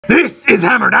This is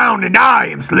Hammer Down and I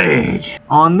am Sledge.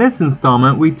 On this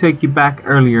installment, we take you back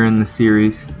earlier in the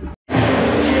series.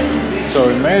 So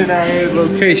we made it out here to the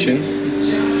location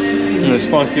in this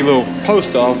funky little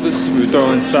post office we were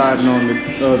throwing siding on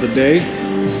the other day.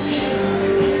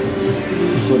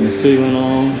 Putting the ceiling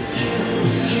on.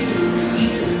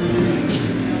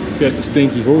 Got the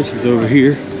stinky horses over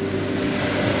here.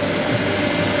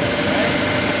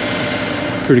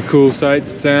 Pretty cool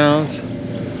sights and sounds.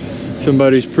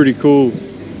 Somebody's pretty cool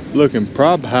looking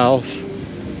prop house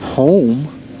home.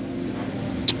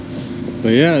 But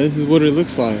yeah, this is what it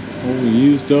looks like. Old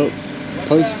used up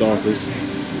post office.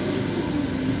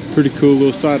 Pretty cool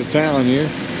little side of town here.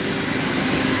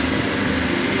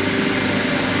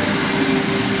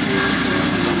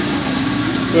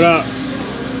 What up?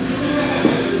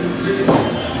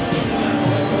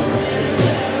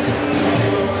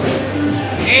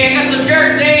 Hey, I got some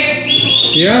jerks, eh?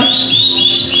 Yeah?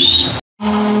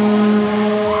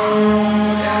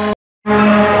 So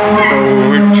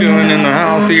we're chilling in the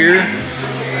house here.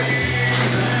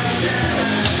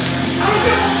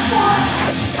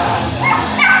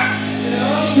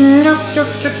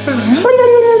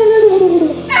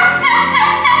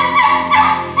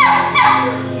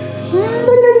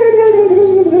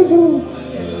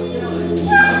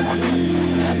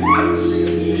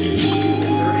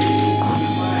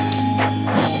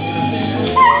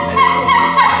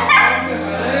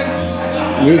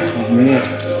 This is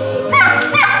nuts.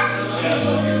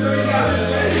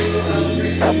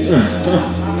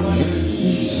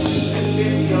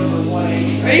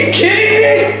 Are you kidding me?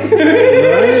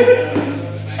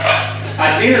 I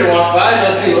seen her walk by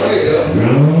not too long ago.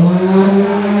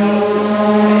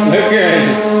 Look at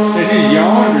it. They just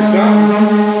yawned or something.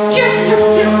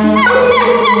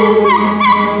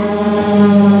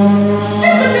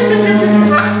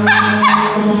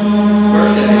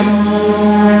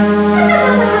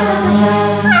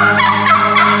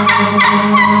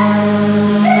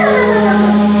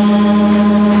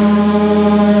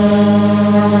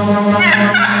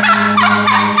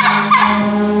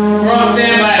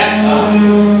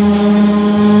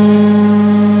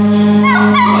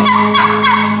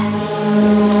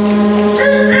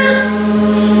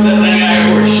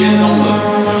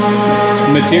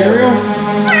 Material?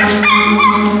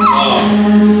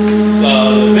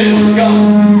 The big one's coming.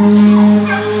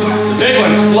 The big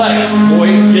one's flex, boy.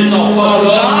 Gets all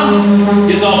fucked up.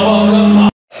 Gets all fucked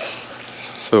up.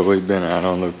 So we've been out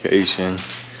on location.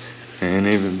 Ain't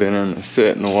even been on the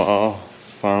set in a while.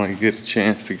 Finally get a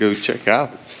chance to go check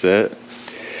out the set.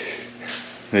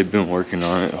 They've been working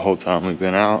on it the whole time we've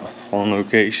been out on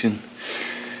location.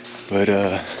 But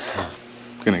I'm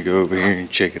gonna go over here and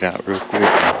check it out real quick.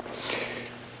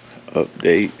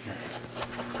 Update.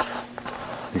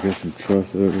 They got some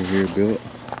truss over here built.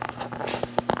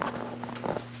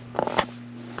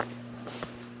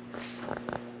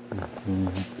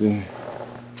 Right there.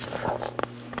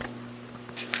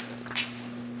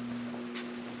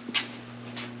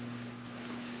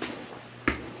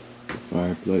 The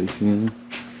fireplace in.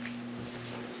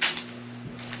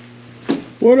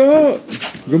 What up?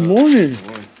 Good morning.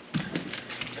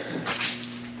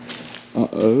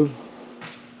 Uh-oh.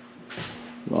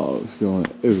 Logs going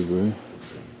everywhere.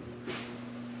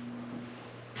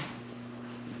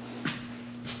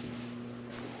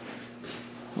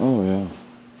 Oh yeah.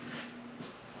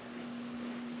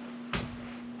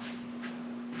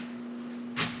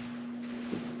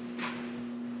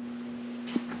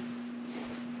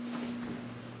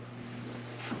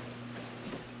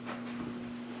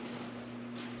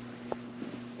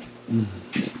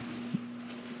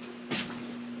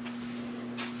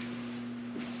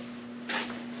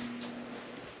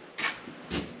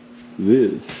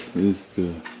 This is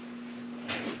the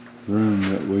room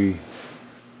that we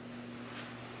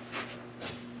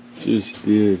just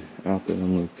did out there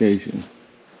on location.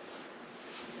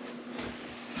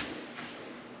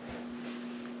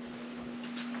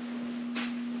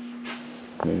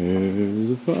 There's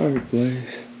the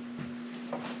fireplace.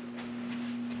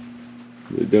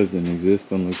 It doesn't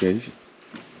exist on location.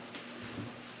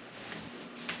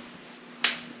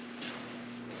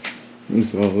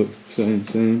 It's all same.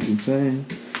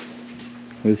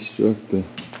 They struck the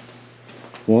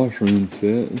washroom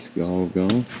set. It's all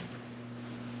gone.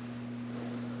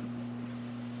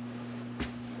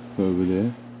 Over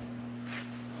there.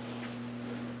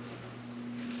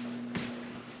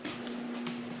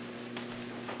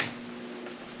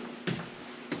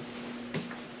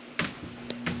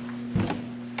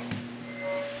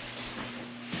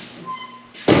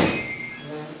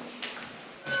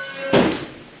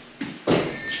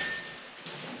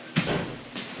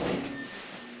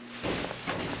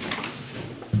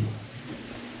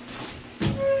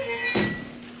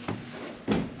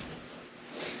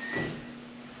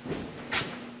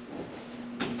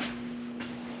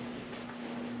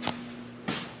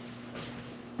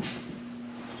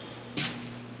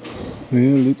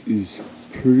 Well, it is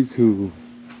pretty cool.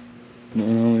 Not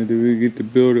only do we get to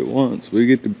build it once, we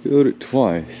get to build it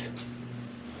twice.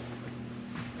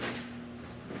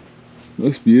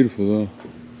 Looks beautiful though.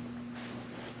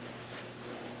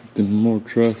 The more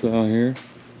truss out here.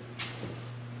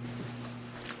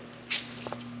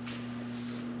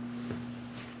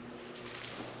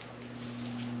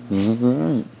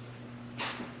 Alright.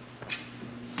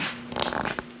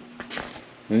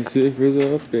 That's it for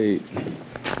the update.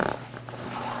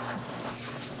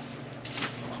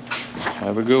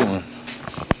 Have a good one.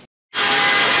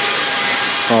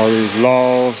 All these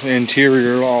logs,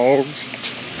 interior logs.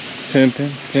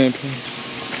 Pimping.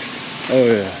 Oh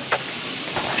yeah.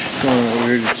 Going over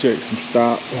here to check some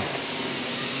stop.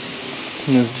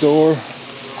 And this door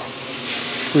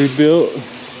we built.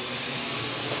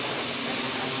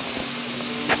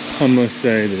 I must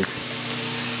say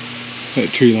that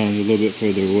tree line's a little bit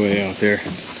further away out there.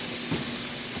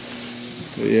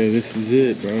 But yeah, this is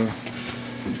it, bro.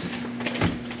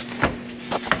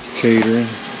 Catering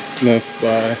left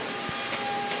by.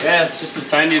 Yeah, it's just a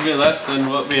tiny bit less than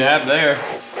what we have there.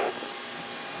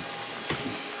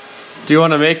 Do you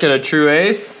want to make it a true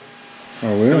eighth?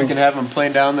 I will. We can have them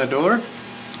plane down the door?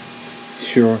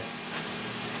 Sure.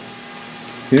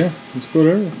 Yeah, let's go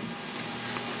there.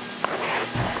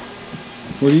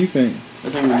 What do you think? I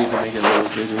think we need to make it a little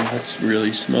bigger. That's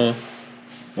really small.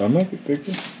 I'll make it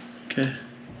thicker. Okay.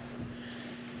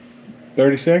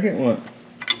 32nd, what?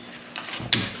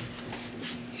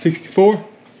 64?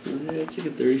 Yeah, it's like a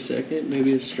 32nd,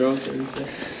 maybe a strong 32nd.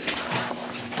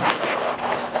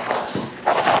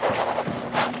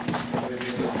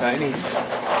 So tiny.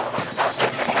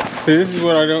 See, this is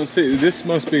what I don't see. This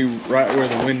must be right where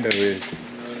the window is.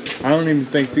 I don't even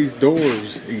think these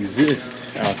doors exist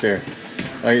out there.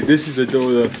 Like, this is the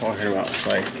door that I was talking about.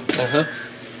 Like,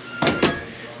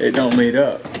 it don't meet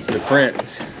up. The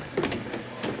prints.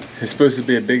 It's supposed to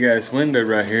be a big ass window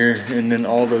right here, and then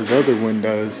all those other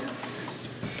windows.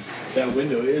 That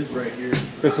window is right here.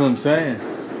 That's what I'm saying.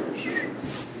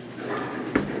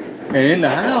 And in the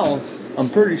house, I'm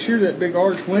pretty sure that big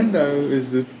arch window is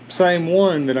the same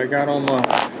one that I got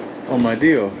on my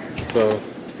deal. So.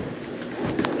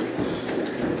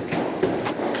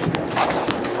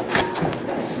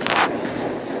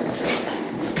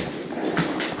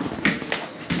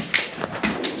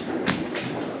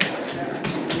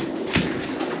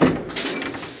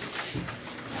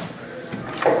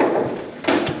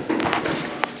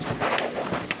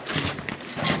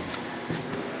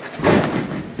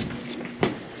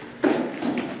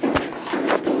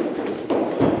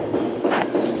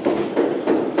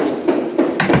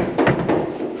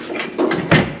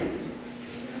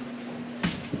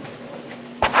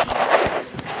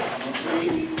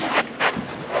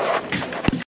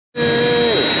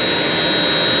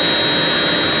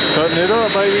 Cutting it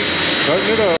up, baby. Cutting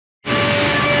it up.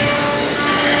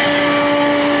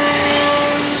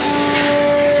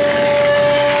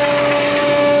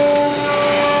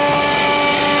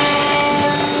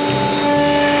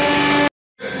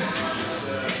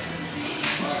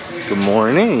 Good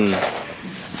morning.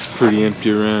 Pretty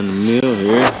empty around the mill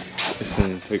here. Just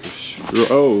gonna take a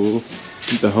stroll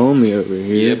with the homie over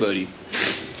here. Yeah, buddy.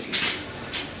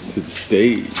 To the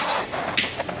stage.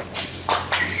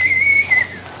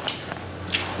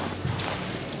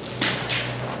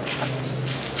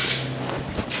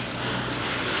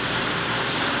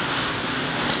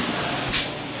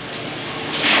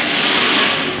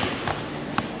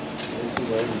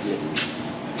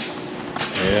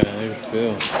 Yeah, they would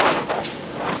feel.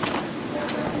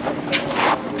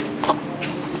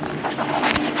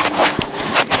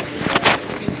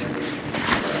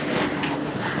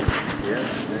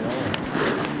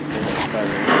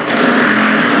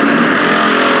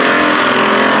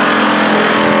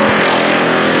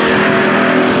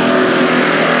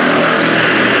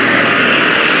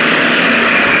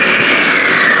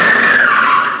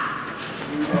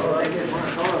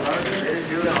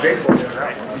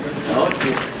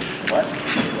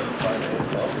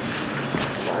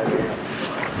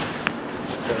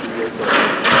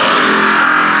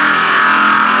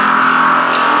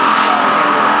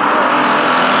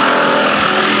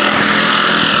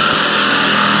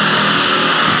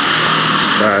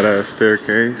 Badass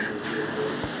staircase.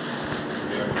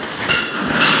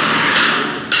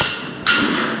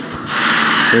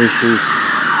 This is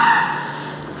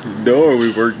the door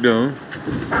we worked on.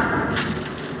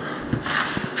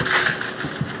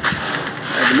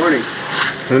 Good morning.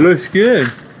 It looks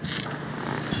good.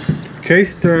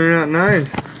 Case turning out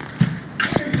nice.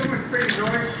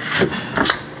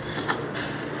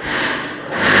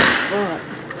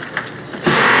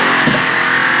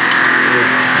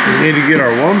 We need to get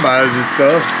our one-bys and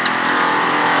stuff.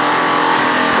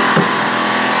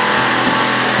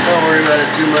 Don't worry about it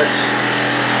too much.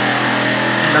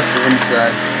 That's the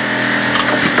inside.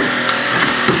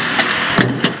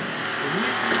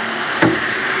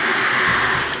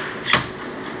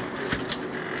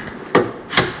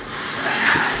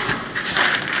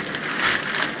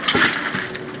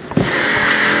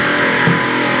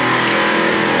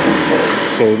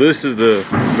 So this is the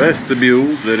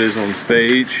vestibule that is on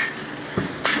stage.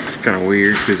 It's kind of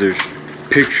weird because there's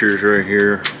pictures right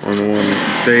here on the one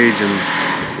on stage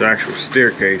and the actual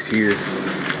staircase here.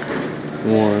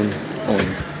 One on.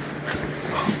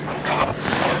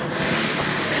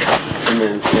 And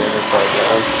then stand upside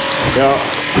down. Yeah.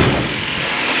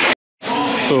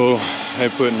 So they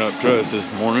putting up truss this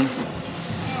morning.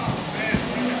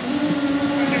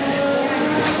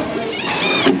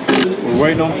 We're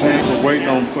waiting on paint, we're waiting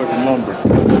on fucking lumber.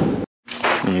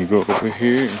 Let me go over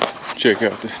here and check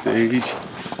out the stage.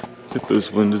 Get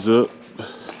those windows up.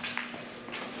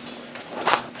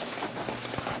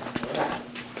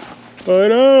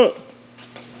 Light up!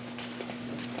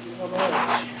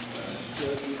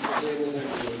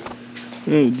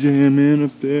 It'll jam in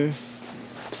up there.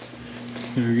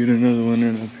 Better get another one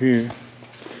in up here.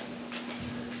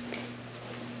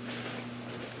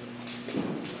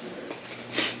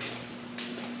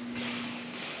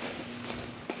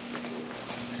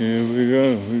 Here we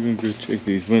go. We're gonna go check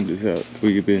these windows out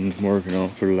we've been working on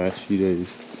for the last few days.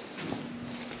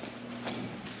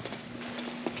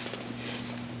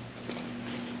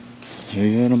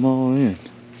 They got them all in.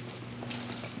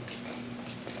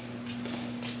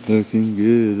 Looking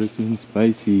good, looking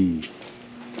spicy.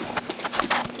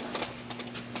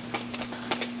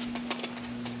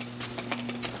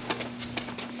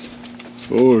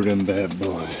 Four of them bad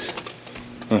boys.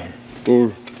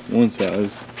 Four one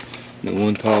size. The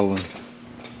one tall one,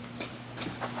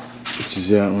 which is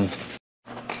that one.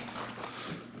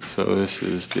 So this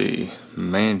is the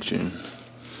mansion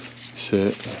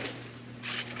set.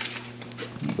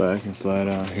 Back and flat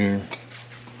out here.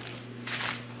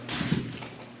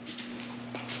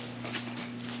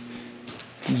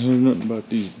 I heard nothing about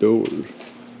these doors.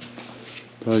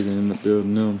 Probably gonna end up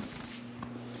building them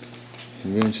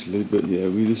eventually, but yeah,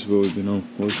 this is what we've been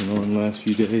working on the last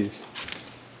few days.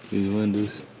 These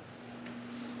windows.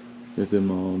 Got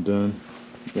them all done,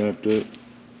 wrapped up.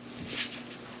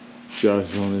 Josh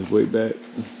is on his way back.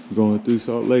 Going through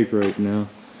Salt Lake right now.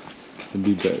 He'll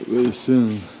be back with us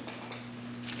soon.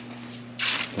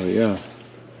 Oh yeah.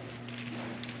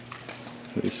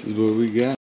 This is what we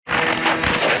got.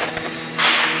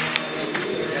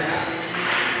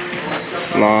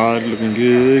 Slide looking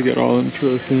good. Got all them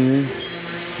trucks in there.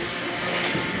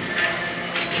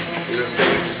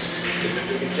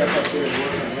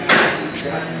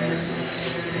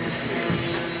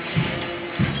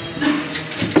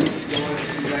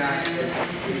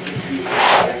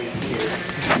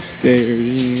 Stairs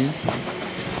in.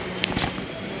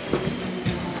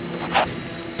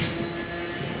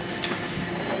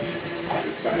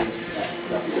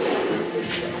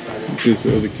 This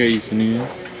other casing in.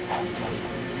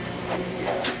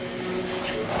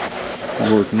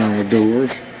 Working on the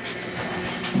doors.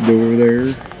 Door there.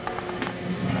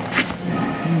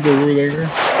 Door there.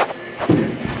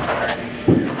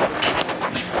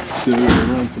 Still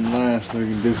gonna run some lines so we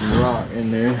can do some rock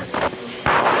in there.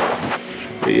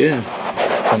 But yeah,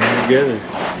 it's coming together.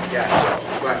 Yeah, so,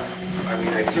 but, I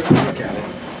mean, I took a look at it,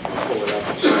 pull it up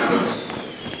and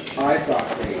stuff. I thought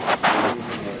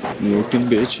they... Looking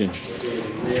bitchin'.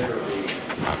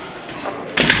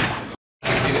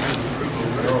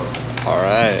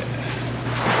 Alright.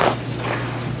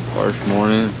 First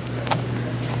morning.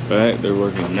 Back, they're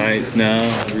working nights now.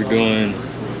 We're doing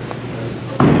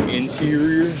the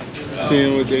interior.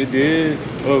 Seeing what they did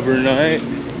overnight.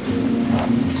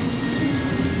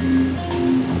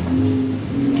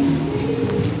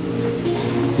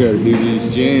 Gotta do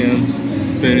these jams,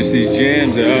 finish these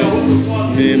jams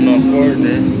out. Me and my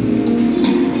partner,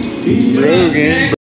 Brogan.